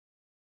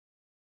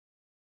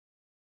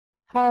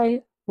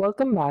Hi,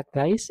 welcome back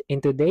guys.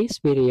 In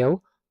today's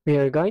video, we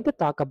are going to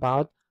talk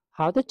about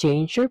how to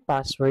change your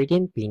password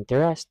in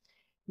Pinterest.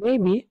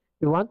 Maybe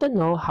you want to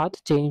know how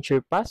to change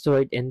your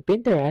password in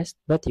Pinterest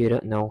but you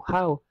don't know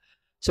how.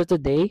 So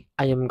today,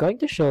 I am going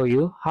to show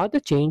you how to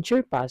change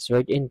your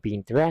password in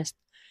Pinterest.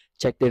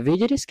 Check the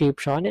video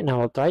description and I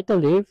will try to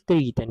leave the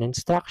written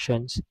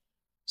instructions.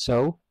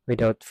 So,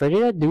 without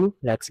further ado,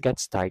 let's get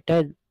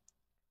started.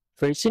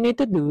 First you need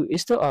to do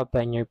is to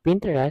open your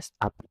Pinterest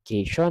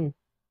application.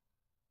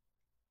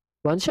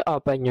 Once you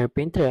open your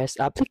Pinterest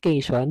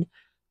application,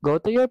 go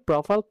to your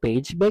profile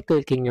page by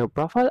clicking your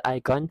profile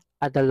icon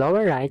at the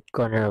lower right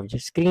corner of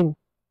your screen.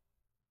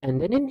 And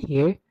then in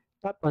here,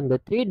 tap on the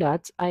three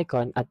dots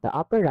icon at the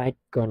upper right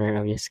corner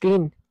of your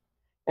screen.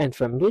 And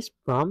from this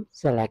prompt,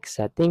 select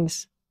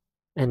Settings.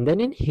 And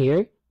then in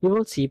here, you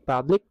will see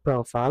Public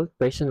Profile,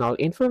 Personal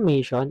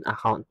Information,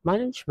 Account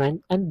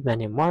Management, and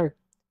many more.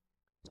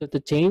 So to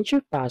change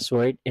your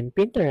password in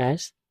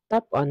Pinterest,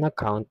 tap on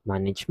Account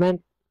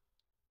Management.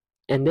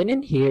 And then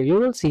in here, you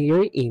will see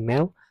your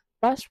email,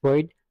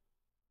 password,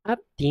 app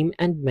theme,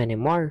 and many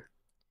more.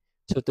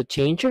 So to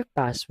change your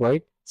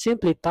password,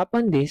 simply tap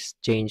on this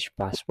Change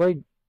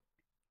Password.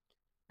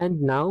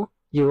 And now,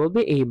 you will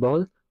be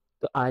able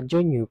to add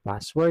your new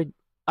password.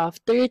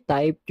 After you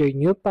type your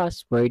new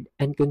password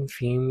and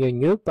confirm your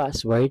new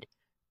password,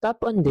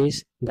 tap on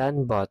this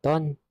Done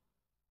button.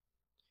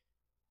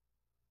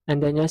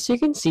 And then as you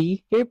can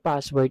see, your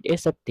password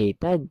is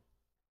updated.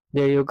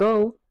 There you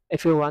go.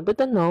 If you wanted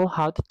to know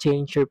how to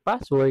change your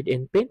password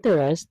in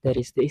Pinterest, that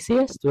is the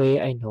easiest way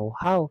I know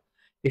how.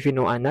 If you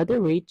know another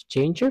way to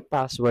change your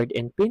password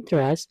in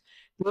Pinterest,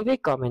 leave a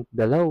comment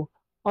below.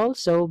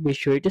 Also, be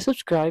sure to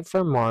subscribe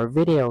for more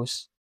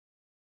videos.